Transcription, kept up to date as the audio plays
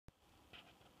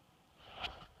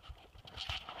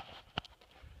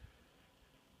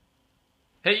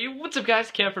Hey, what's up guys?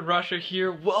 TheCampingRusher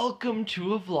here. Welcome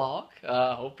to a vlog.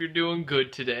 Hope you're doing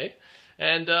good today.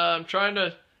 And I'm trying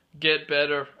to get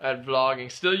better at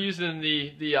vlogging. Still using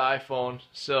the iPhone,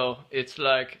 so it's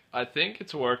like, I think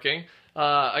it's working.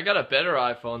 I got a better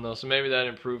iPhone though, so maybe that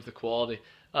improved the quality.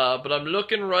 But I'm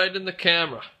looking right in the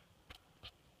camera.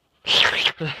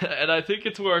 And I think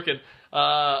it's working.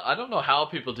 I don't know how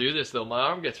people do this though. My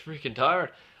arm gets freaking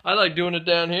tired. I like doing it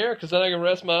down here because then I can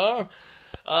rest my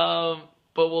arm.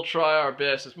 But we'll try our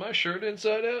best. Is my shirt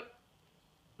inside out?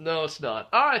 No, it's not.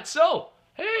 Alright, so,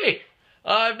 hey!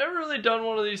 I've never really done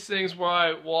one of these things where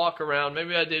I walk around.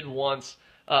 Maybe I did once.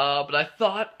 But I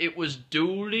thought it was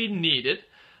duly needed.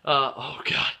 Oh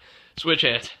god. Switch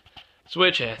hands.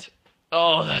 Switch hands.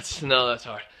 Oh, that's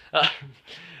hard.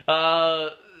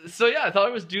 So yeah, I thought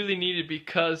it was duly needed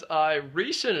because I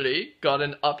recently got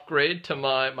an upgrade to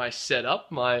my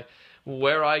setup,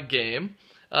 where I game.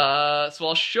 So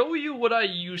I'll show you what I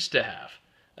used to have.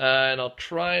 And I'll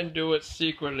try and do it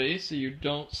secretly so you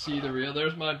don't see the real.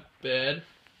 There's my bed,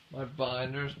 my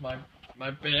binders, my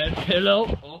bed,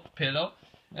 pillow.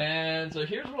 And so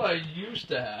here's what I used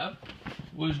to have.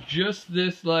 Was just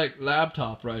this like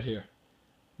laptop right here.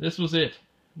 This was it.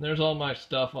 There's all my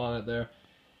stuff on it there.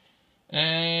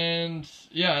 And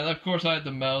yeah, and of course I had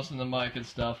the mouse and the mic and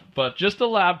stuff, but just a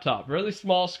laptop, really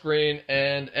small screen.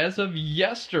 And as of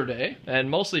yesterday, and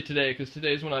mostly today, because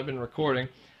today's when I've been recording,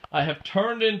 I have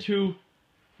turned into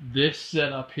this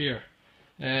setup here.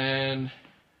 And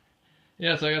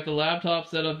yeah, so I got the laptop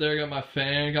set up there, got my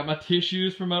fan, got my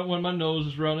tissues for when my nose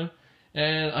is running,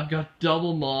 and I've got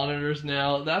double monitors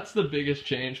now. That's the biggest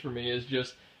change for me, is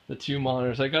just the two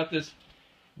monitors. I got this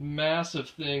massive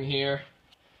thing here.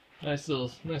 Nice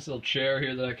little chair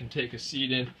here that I can take a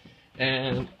seat in.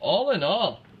 And all in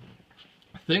all,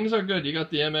 things are good. You got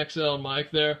the MXL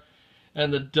mic there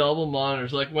and the double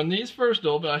monitors. Like when these first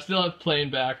open, I still have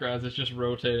plain backgrounds. It's just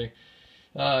rotating.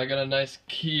 I got a nice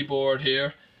keyboard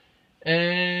here.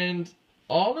 And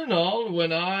all in all,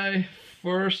 when I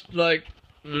first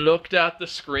looked at the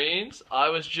screens, I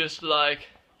was just like,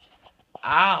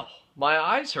 ow, my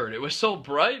eyes hurt. It was so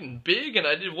bright and big and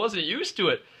I wasn't used to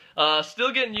it.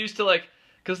 Still getting used to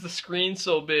because the screen's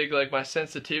so big, my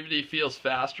sensitivity feels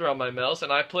faster on my mouse,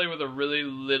 and I play with a really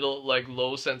little,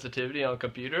 low sensitivity on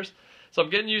computers. So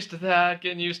I'm getting used to that,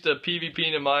 getting used to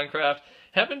PvP in Minecraft.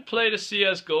 Haven't played a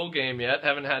CSGO game yet,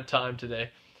 haven't had time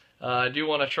today. I do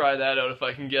want to try that out if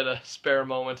I can get a spare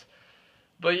moment.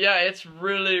 But yeah, it's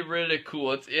really, really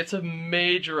cool. It's a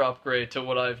major upgrade to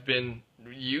what I've been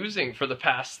using for the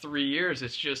past 3 years.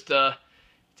 It's just,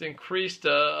 it's increased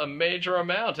a major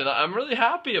amount, and I'm really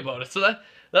happy about it. So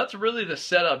that's really the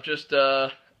setup, just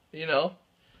you know,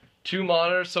 two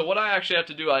monitors. So what I actually have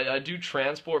to do, I do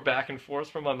transport back and forth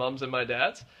from my mom's and my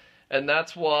dad's, and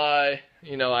that's why,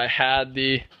 you know, I had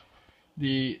the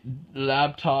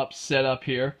laptop set up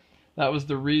here. That was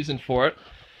the reason for it.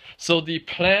 So the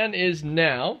plan is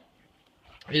now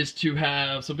is to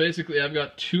have, so basically I've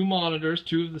got two monitors,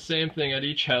 two of the same thing at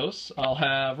each house. I'll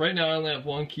have, right now I only have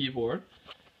one keyboard.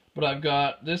 But I've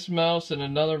got this mouse and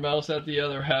another mouse at the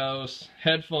other house.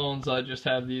 Headphones, I just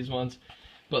have these ones.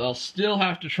 But I'll still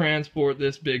have to transport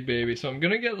this big baby. So I'm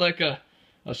going to get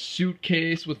a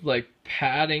suitcase with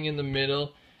padding in the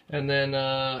middle. And then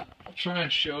I'll try and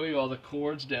show you all the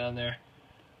cords down there.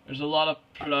 There's a lot of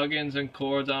plugins and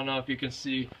cords. I don't know if you can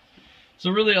see.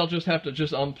 So really I'll just have to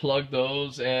unplug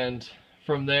those, and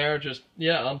from there,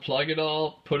 unplug it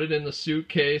all, put it in the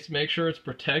suitcase, make sure it's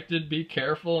protected, be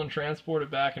careful, and transport it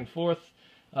back and forth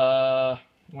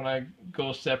when I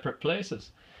go separate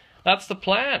places. That's the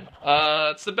plan.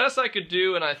 It's the best I could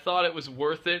do, and I thought it was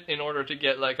worth it in order to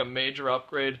get a major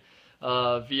upgrade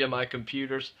via my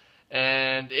computers.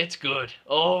 And it's good.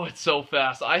 Oh, it's so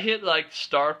fast. I hit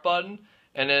start button,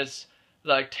 and it's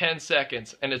 10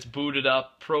 seconds, and it's booted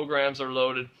up, programs are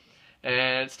loaded.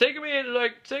 And it's taken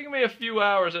me a few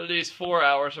hours, at least 4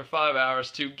 hours or 5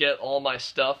 hours, to get all my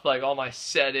stuff, all my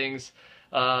settings,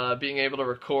 being able to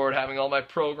record, having all my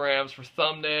programs for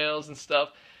thumbnails and stuff.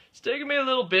 It's taken me a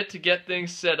little bit to get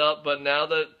things set up, but now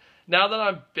that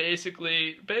I'm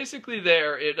basically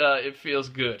there, it feels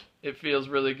good. It feels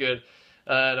really good.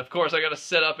 And of course, I got to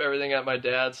set up everything at my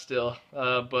dad's still,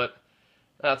 but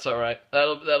that's all right.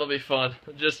 That'll be fun.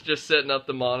 Just setting up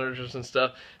the monitors and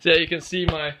stuff. So yeah, you can see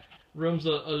my room's a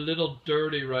little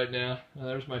dirty right now.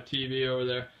 There's my TV over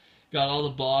there. Got all the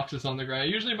boxes on the ground.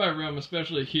 Usually my room,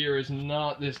 especially here, is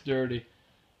not this dirty.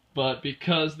 But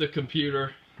because the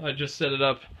computer, I just set it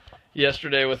up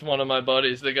yesterday with one of my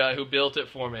buddies, the guy who built it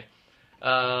for me.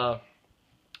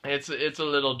 It's a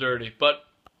little dirty. But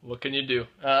What can you do?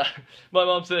 My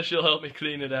mom says she'll help me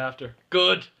clean it after.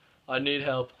 Good. I need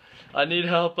help. I need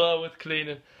help with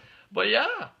cleaning. But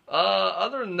yeah,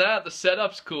 other than that, the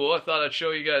setup's cool. I thought I'd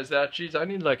show you guys that. Jeez, I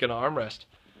need like an armrest.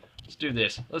 Let's do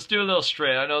this. Let's do a little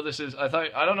straight. I know this is, I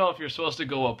don't know if you're supposed to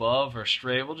go above or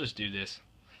straight. We'll just do this.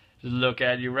 Just look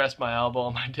at you, rest my elbow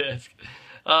on my desk.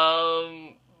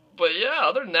 But yeah,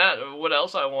 other than that, what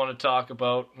else I want to talk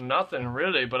about? Nothing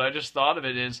really, but I just thought of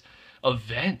it as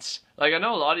events. Like I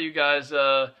know a lot of you guys,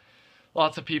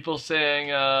 lots of people saying,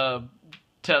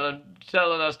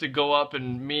 telling us to go up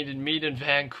and meet in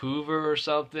Vancouver or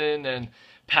something, and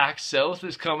PAX South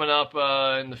is coming up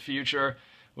in the future,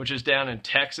 which is down in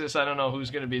Texas. I don't know who's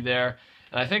going to be there.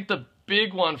 And I think the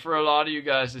big one for a lot of you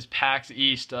guys is PAX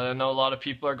East. I know a lot of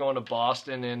people are going to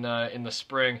Boston in the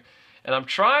spring, and I'm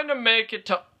trying to make it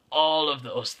to all of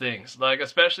those things, like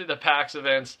especially the PAX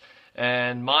events,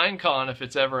 and Minecon, if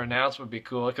it's ever announced, would be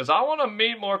cool, because I want to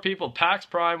meet more people. PAX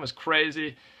Prime was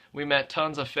crazy. We met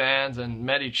tons of fans and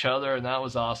met each other, and that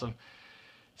was awesome.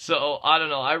 So, I don't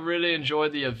know, I really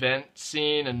enjoyed the event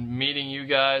scene and meeting you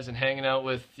guys and hanging out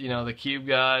with, you know, the Cube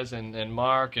guys and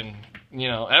Mark and, you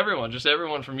know, everyone, just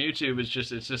everyone from YouTube. It's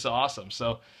just awesome.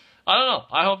 So, I don't know,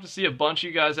 I hope to see a bunch of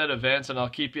you guys at events, and I'll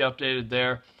keep you updated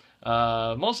there.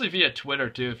 Mostly via Twitter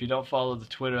too. If you don't follow the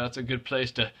Twitter, that's a good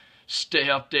place to stay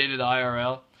updated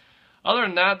IRL. Other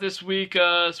than that, this week's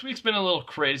been a little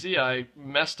crazy. I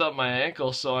messed up my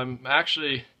ankle, so I'm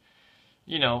actually,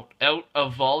 you know, out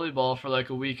of volleyball for like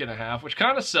a week and a half, which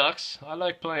kind of sucks. I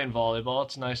like playing volleyball.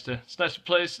 It's nice to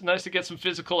play. It's nice to get some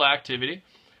physical activity.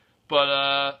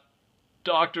 But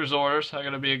doctor's orders. I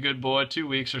gotta be a good boy. 2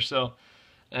 weeks or so,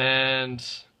 and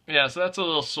yeah, so that's a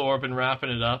little sore. Been wrapping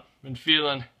it up. Been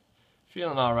feeling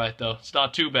all right though. It's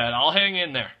not too bad. I'll hang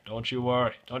in there. Don't you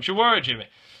worry. Don't you worry, Jimmy.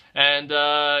 And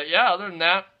yeah, other than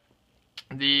that,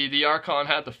 the Archon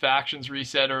had the factions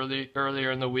reset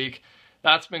earlier in the week.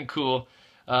 That's been cool.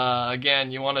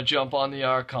 Again, you want to jump on the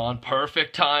Archon.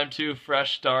 Perfect time to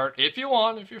fresh start if you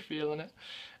want, if you're feeling it.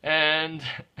 And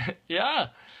yeah,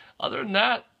 other than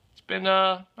that, it's been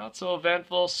not so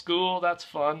eventful. School, that's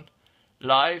fun.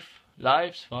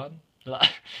 Life's fun.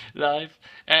 Life.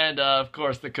 And of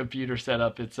course the computer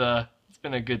setup. It's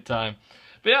been a good time.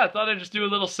 But yeah, I thought I'd just do a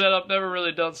little setup. Never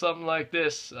really done something like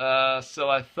this. So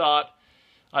I thought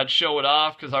I'd show it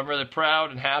off because I'm really proud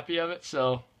and happy of it.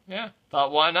 So yeah,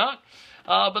 thought why not?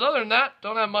 But other than that,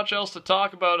 don't have much else to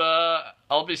talk about.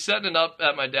 I'll be setting it up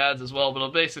at my dad's as well, but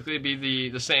it'll basically be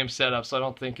the same setup, so I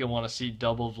don't think you'll want to see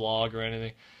double vlog or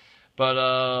anything. But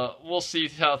we'll see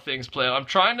how things play out. I'm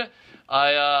trying to,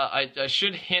 I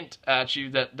should hint at you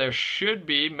that there should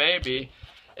be maybe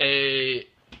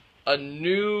a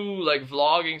new like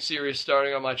vlogging series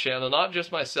starting on my channel. Not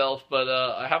just myself, but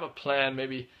I have a plan,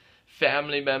 maybe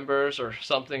family members or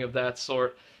something of that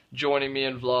sort joining me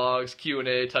in vlogs,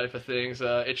 Q&A type of things.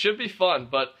 It should be fun,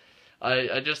 but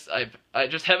I just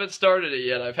haven't started it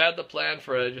yet. I've had the plan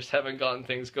for it, I just haven't gotten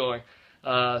things going.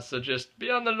 So just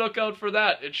be on the lookout for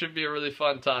that. It should be a really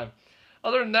fun time.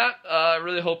 Other than that, I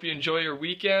really hope you enjoy your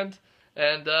weekend.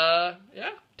 And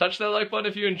yeah, touch that like button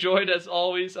if you enjoyed, as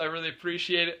always. I really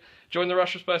appreciate it. Join the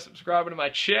Rushers by subscribing to my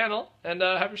channel. And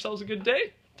have yourselves a good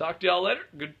day. Talk to y'all later.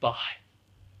 Goodbye.